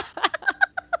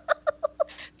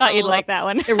 Thought you'd like that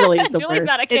one. It really is the Julie's worst.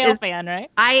 not a kale fan,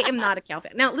 right? I am not a kale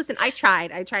fan. Now, listen, I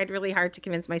tried really hard to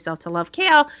convince myself to love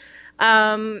kale.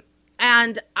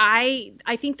 And I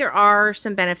think there are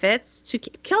some benefits to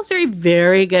kale's very,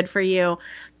 very good for you.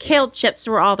 Kale chips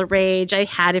were all the rage. I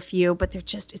had a few, but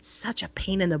it's such a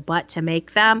pain in the butt to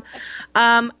make them.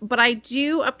 But I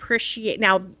do appreciate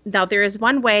now there is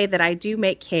one way that I do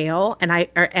make kale, and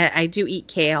I do eat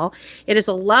kale. It is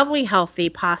a lovely, healthy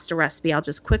pasta recipe. I'll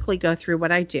just quickly go through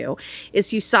what I do.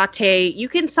 Is you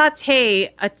can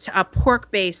saute a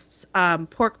pork-based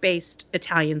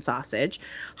Italian sausage,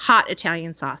 hot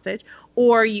Italian sausage,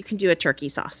 or you can do a turkey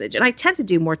sausage. And I tend to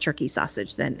do more turkey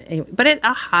sausage but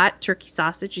a hot turkey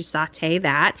sausage, you saute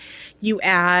that. You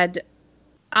add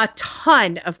a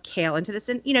ton of kale into this.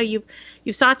 And, you've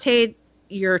sauteed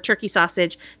your turkey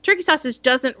sausage. Turkey sausage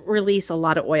doesn't release a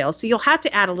lot of oil, so you'll have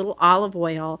to add a little olive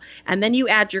oil, and then you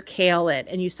add your kale in,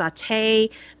 and you saute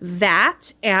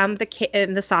that and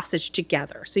the sausage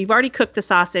together. So you've already cooked the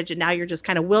sausage, and now you're just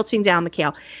kind of wilting down the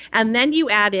kale. And then you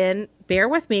add in, bear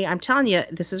with me, I'm telling you,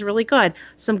 this is really good,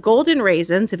 some golden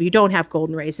raisins. If you don't have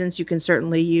golden raisins, you can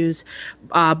certainly use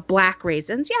black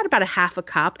raisins. You add about a half a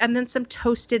cup, and then some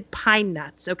toasted pine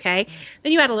nuts, okay?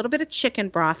 Then you add a little bit of chicken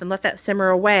broth and let that simmer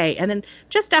away. And then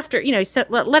just after,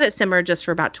 let it simmer just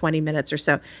for about 20 minutes or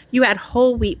so. You add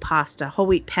whole wheat pasta, whole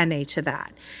wheat penne to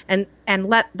that. And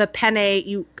let the penne,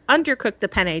 you undercook the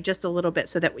penne just a little bit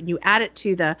so that when you add it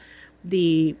to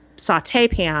the saute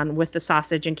pan with the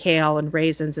sausage and kale and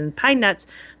raisins and pine nuts,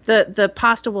 the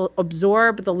pasta will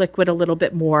absorb the liquid a little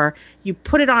bit more. You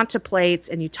put it onto plates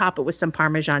and you top it with some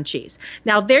Parmesan cheese.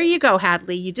 Now, there you go,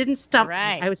 Hadley. You didn't stump me.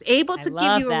 I was able to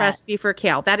give you a recipe for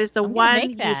kale. That is the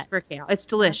one use for kale. It's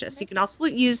delicious. You can also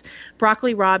use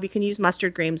broccoli rabe. You can use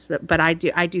mustard greens, but I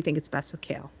do think it's best with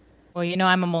kale. Well,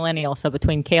 I'm a millennial, so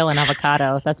between kale and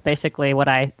avocado, that's basically what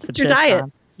I subsist your diet.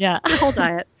 on. Yeah. Your whole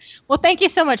diet. Well, thank you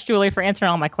so much, Julie, for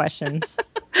answering all my questions.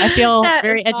 I feel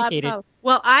very educated.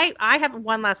 Well, I have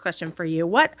one last question for you.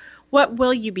 What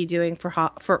will you be doing for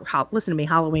listen to me,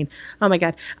 Halloween? Oh my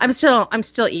God, I'm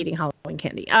still eating Halloween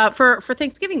candy. For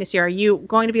Thanksgiving this year, are you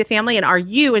going to be a family, and are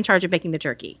you in charge of making the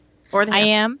turkey or the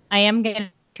ham? I am getting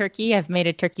turkey. I've made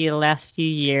a turkey the last few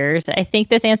years. I think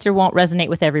this answer won't resonate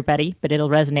with everybody, but it'll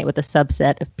resonate with a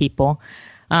subset of people.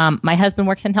 My husband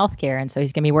works in healthcare, and so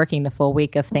he's going to be working the full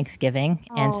week of Thanksgiving.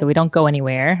 And so we don't go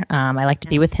anywhere. I like to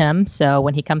be with him. So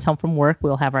when he comes home from work,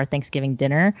 we'll have our Thanksgiving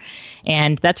dinner.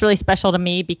 And that's really special to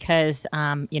me because,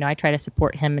 I try to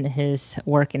support him in his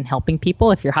work in helping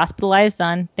people. If you're hospitalized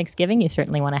on Thanksgiving, you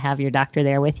certainly want to have your doctor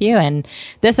there with you. And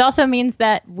this also means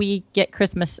that we get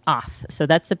Christmas off. So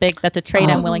that's a trade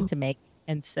I'm willing to make.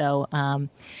 And so,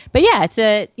 but yeah,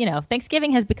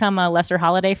 Thanksgiving has become a lesser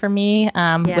holiday for me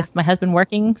with my husband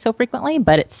working so frequently,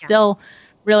 but it's still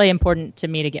really important to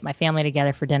me to get my family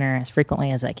together for dinner as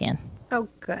frequently as I can. Oh,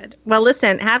 good. Well,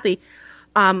 listen, Hadley,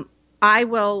 I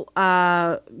will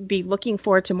be looking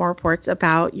forward to more reports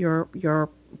about your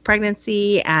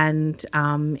pregnancy and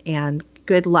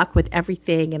good luck with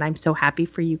everything. And I'm so happy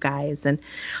for you guys. And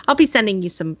I'll be sending you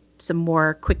some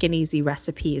more quick and easy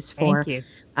recipes for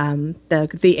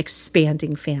the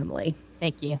expanding family.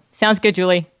 Thank you. Sounds good,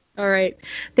 Julie. All right.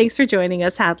 Thanks for joining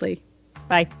us, Hadley.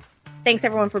 Bye. Thanks,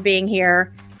 everyone, for being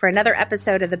here for another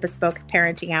episode of the Bespoke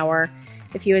Parenting Hour.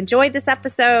 If you enjoyed this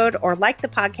episode or like the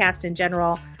podcast in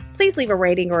general, please leave a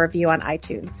rating or review on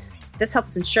iTunes. This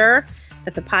helps ensure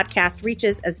that the podcast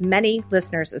reaches as many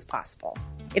listeners as possible.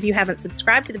 If you haven't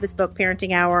subscribed to the Bespoke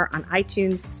Parenting Hour on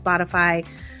iTunes, Spotify,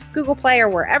 Google Play, or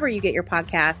wherever you get your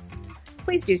podcasts,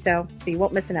 please do so you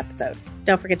won't miss an episode.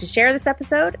 Don't forget to share this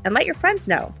episode and let your friends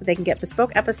know that they can get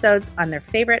Bespoke episodes on their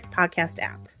favorite podcast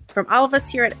app. From all of us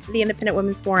here at the Independent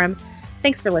Women's Forum,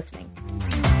 thanks for listening.